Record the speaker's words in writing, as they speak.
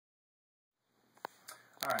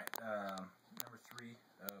Alright, number 3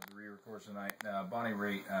 of the re-records tonight. Bonnie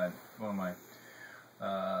Raitt, one of my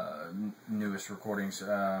newest recordings.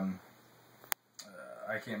 I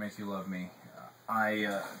Can't Make You Love Me.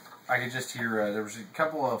 I could just hear, there was a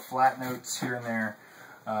couple of flat notes here and there.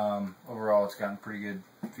 Overall, it's gotten pretty good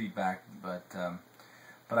feedback, but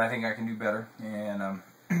I think I can do better, and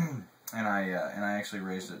I actually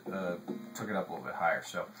raised it, took it up a little bit higher.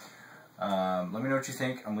 So let me know what you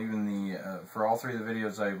think. I'm leaving the for all 3 of the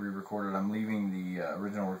videos I re-recorded, I'm leaving the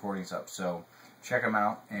original recordings up. So check them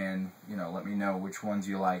out, and let me know which ones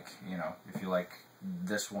you like. If you like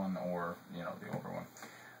this one or the older one.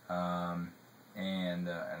 And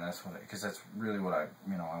that's what, because that's really what I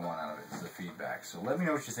want out of it, is the feedback. So let me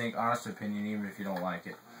know what you think, honest opinion, even if you don't like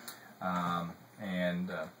it.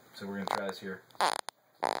 So we're gonna try this here.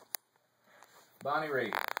 Bonnie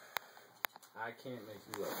Raitt, I Can't Make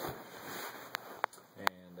You Love Me.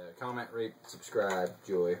 And comment, rate, subscribe,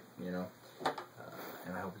 joy, and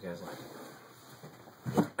I hope you guys like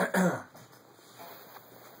it.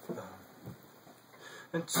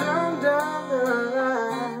 And turn down the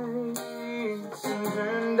lights and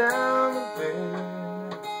turn down the bed.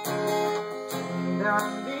 Turn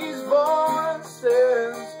down these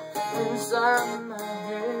voices inside my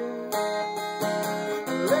head.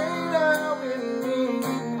 Lay down with me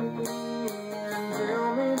and tell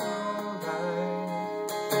me no lie.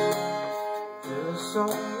 Just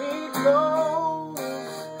hold me close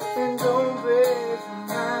and don't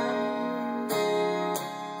patronize.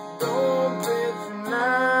 Don't patronize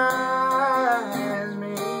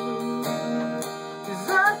me, 'cause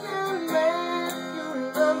I can't make you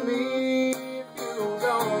love me if you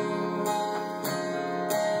don't.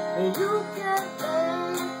 And you can't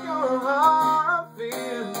make your heart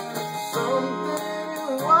feel something you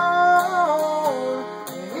want.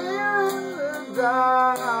 Here in the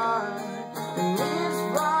dark, in these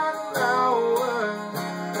final hours,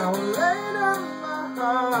 I'll lay down my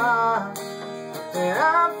heart, and I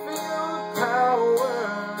feel the power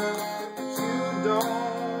that you don't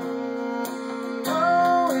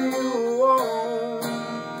know you won't.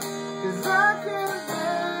 'Cause I can't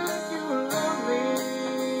make you love me if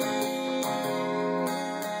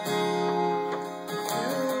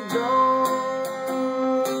you don't.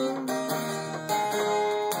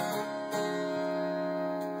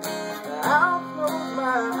 I'll close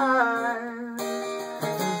my eyes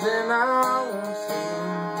and then I won't see.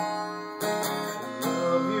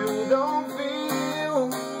 Love you don't feel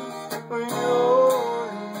when you're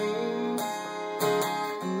in me.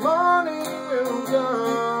 Morning will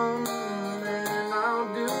come and I'll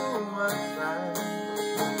do what's right.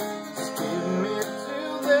 Just give me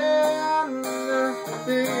till then,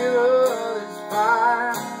 the other's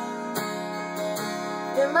fine.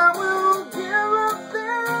 And I will give up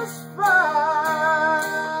this fight.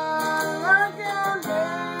 I can't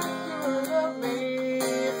make you love me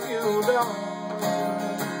if you don't.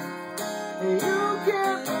 You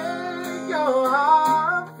can't make your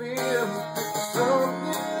heart feel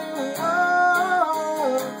something you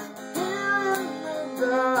want. Here in the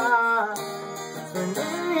dark, when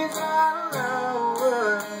these final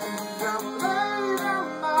hours, I'm laying on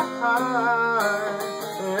my heart,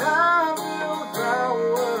 and I feel the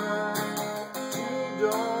power you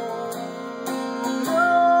don't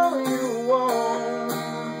know you won't.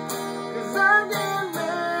 'Cause I can't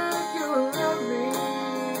make you love me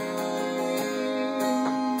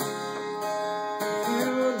if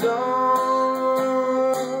you don't.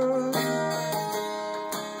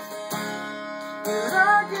 'Cause I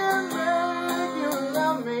can't make you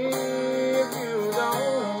love me if you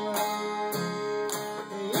don't.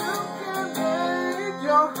 You can make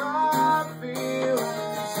your heart feel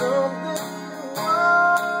something you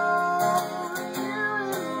want. Here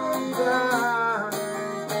in the dark,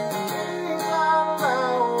 these final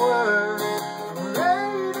hours,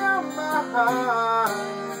 lay down my heart,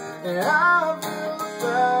 and I feel the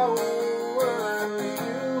power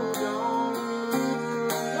you don't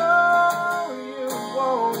know you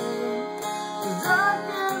won't. 'Cause I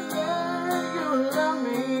can't make you love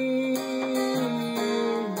me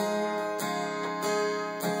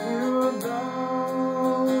if you don't.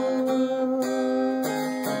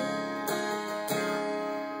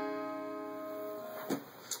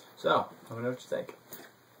 So, let me know what you think.